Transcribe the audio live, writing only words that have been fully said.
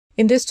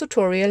In this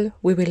tutorial,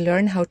 we will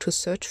learn how to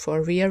search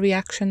for Rhea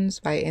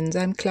reactions by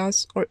enzyme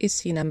class or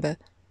EC number,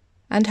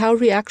 and how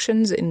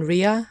reactions in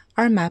Rhea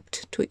are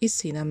mapped to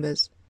EC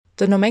numbers.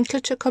 The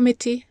Nomenclature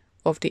Committee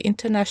of the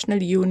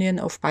International Union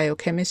of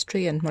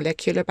Biochemistry and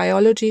Molecular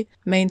Biology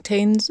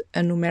maintains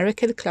a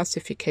numerical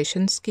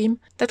classification scheme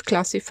that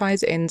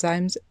classifies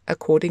enzymes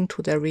according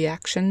to the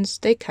reactions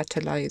they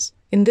catalyze.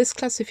 In this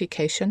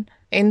classification,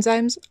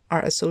 enzymes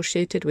are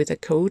associated with a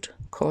code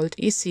called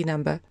EC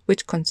number,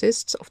 which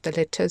consists of the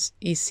letters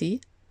EC,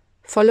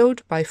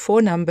 followed by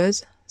 4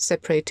 numbers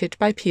separated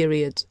by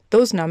periods.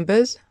 Those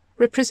numbers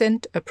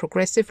represent a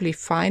progressively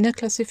finer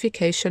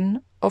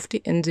classification of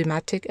the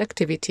enzymatic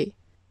activity.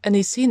 An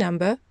EC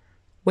number,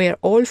 where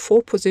all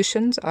 4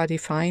 positions are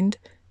defined,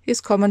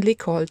 is commonly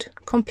called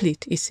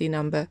complete EC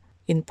number.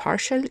 In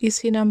partial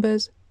EC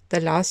numbers, the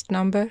last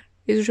number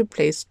is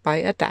replaced by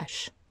a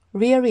dash.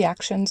 Rhea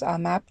reactions are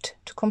mapped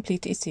to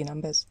complete EC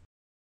numbers.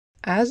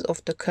 As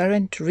of the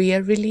current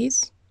Rhea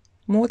release,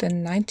 more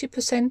than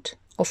 90%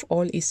 of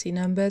all EC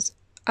numbers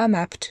are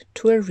mapped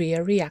to a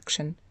Rhea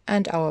reaction,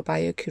 and our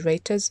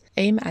biocurators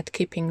aim at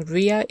keeping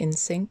Rhea in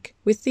sync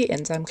with the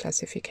enzyme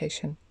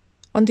classification.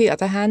 On the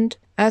other hand,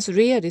 as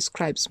Rhea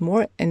describes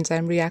more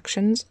enzyme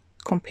reactions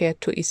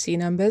compared to EC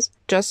numbers,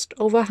 just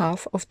over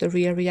half of the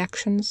Rhea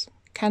reactions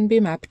can be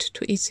mapped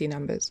to EC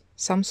numbers.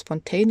 Some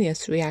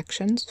spontaneous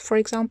reactions, for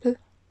example,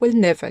 will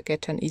never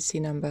get an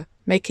EC number.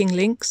 Making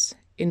links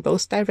in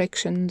both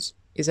directions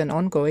is an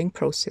ongoing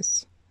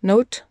process.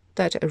 Note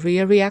that a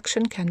Rhea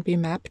reaction can be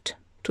mapped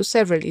to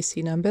several EC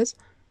numbers,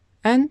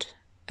 and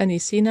an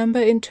EC number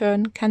in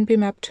turn can be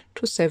mapped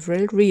to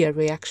several Rhea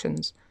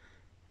reactions,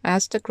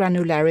 as the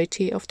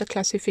granularity of the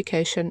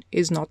classification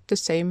is not the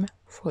same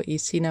for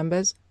EC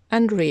numbers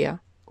and Rhea.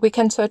 We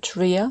can search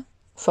Rhea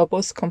for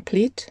both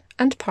complete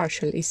and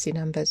partial EC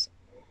numbers,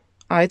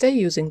 either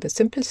using the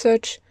simple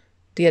search,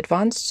 the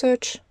advanced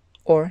search,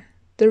 or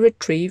the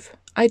retrieve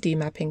ID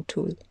mapping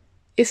tool.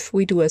 If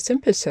we do a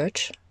simple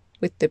search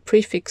with the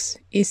prefix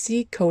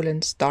EC:*,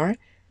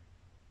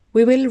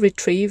 we will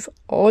retrieve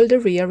all the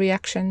Rhea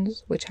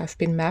reactions which have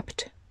been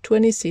mapped to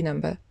an EC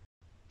number.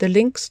 The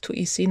links to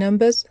EC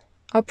numbers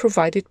are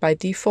provided by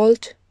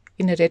default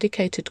in a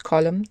dedicated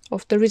column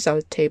of the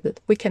result table.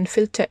 We can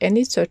filter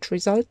any search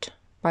result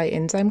by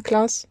enzyme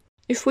class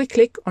if we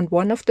click on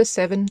one of the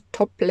 7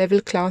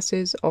 top-level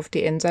classes of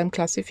the enzyme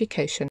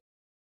classification.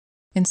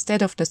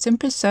 Instead of the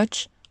simple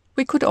search,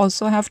 we could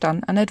also have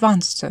done an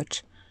advanced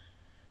search.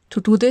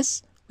 To do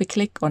this, we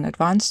click on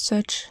Advanced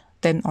Search,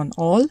 then on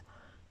All.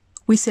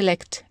 We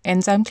select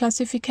Enzyme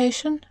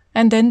Classification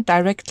and then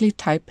directly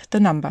type the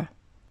number.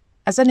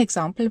 As an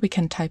example, we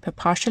can type a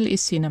partial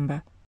EC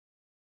number.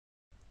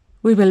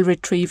 We will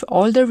retrieve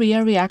all the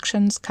Rhea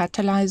reactions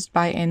catalyzed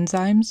by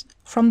enzymes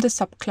from the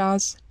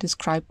subclass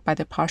described by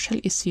the partial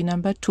EC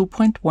number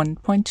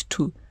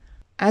 2.1.2.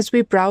 As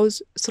we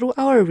browse through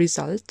our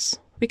results,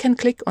 we can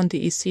click on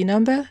the EC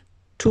number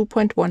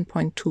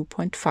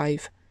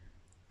 2.1.2.5.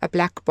 A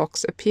black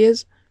box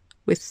appears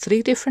with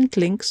 3 different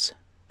links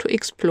to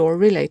explore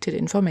related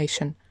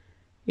information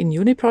in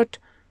UniProt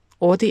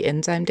or the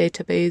enzyme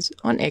database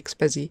on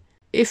XBasy.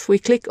 If we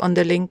click on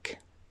the link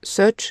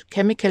Search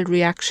chemical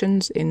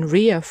reactions in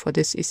Rhea for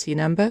this EC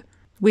number,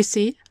 we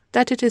see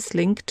that it is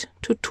linked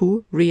to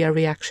 2 Rhea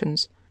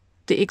reactions.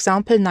 The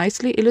example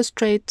nicely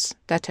illustrates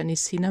that an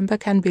EC number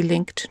can be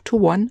linked to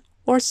one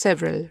or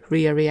several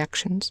Rhea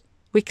reactions.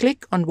 We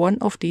click on one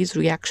of these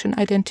reaction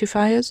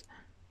identifiers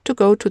to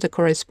go to the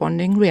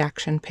corresponding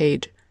reaction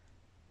page.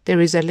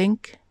 There is a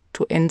link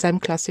to enzyme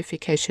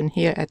classification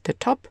here at the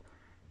top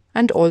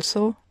and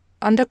also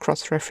under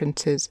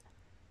cross-references.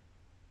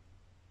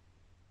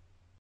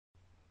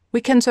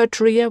 We can search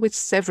Rhea with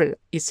several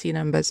EC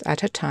numbers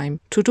at a time.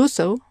 To do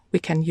so, we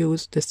can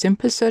use the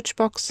simple search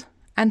box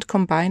and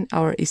combine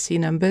our EC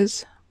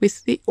numbers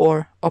with the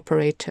OR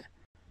operator.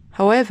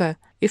 However,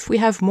 if we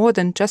have more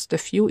than just a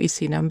few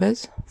EC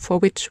numbers, for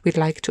which we'd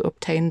like to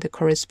obtain the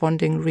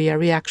corresponding Rhea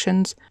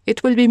reactions,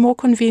 it will be more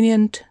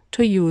convenient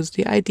to use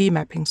the ID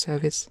mapping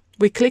service.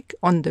 We click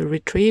on the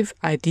Retrieve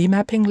ID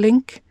Mapping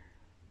link,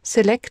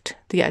 select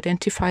the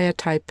identifier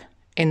type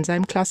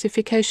Enzyme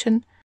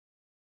Classification,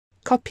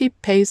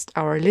 copy-paste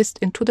our list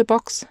into the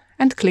box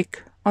and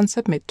click on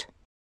Submit.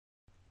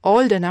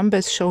 All the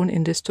numbers shown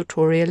in this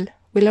tutorial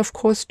will of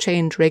course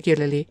change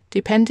regularly,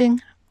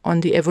 depending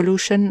on the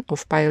evolution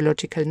of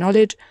biological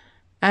knowledge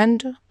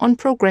and on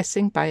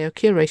progressing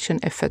biocuration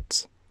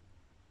efforts.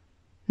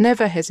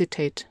 Never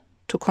hesitate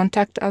to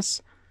contact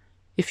us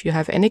if you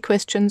have any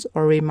questions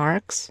or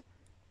remarks,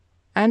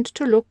 and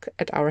to look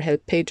at our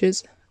help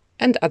pages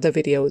and other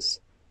videos.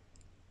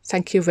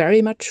 Thank you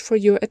very much for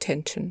your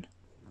attention.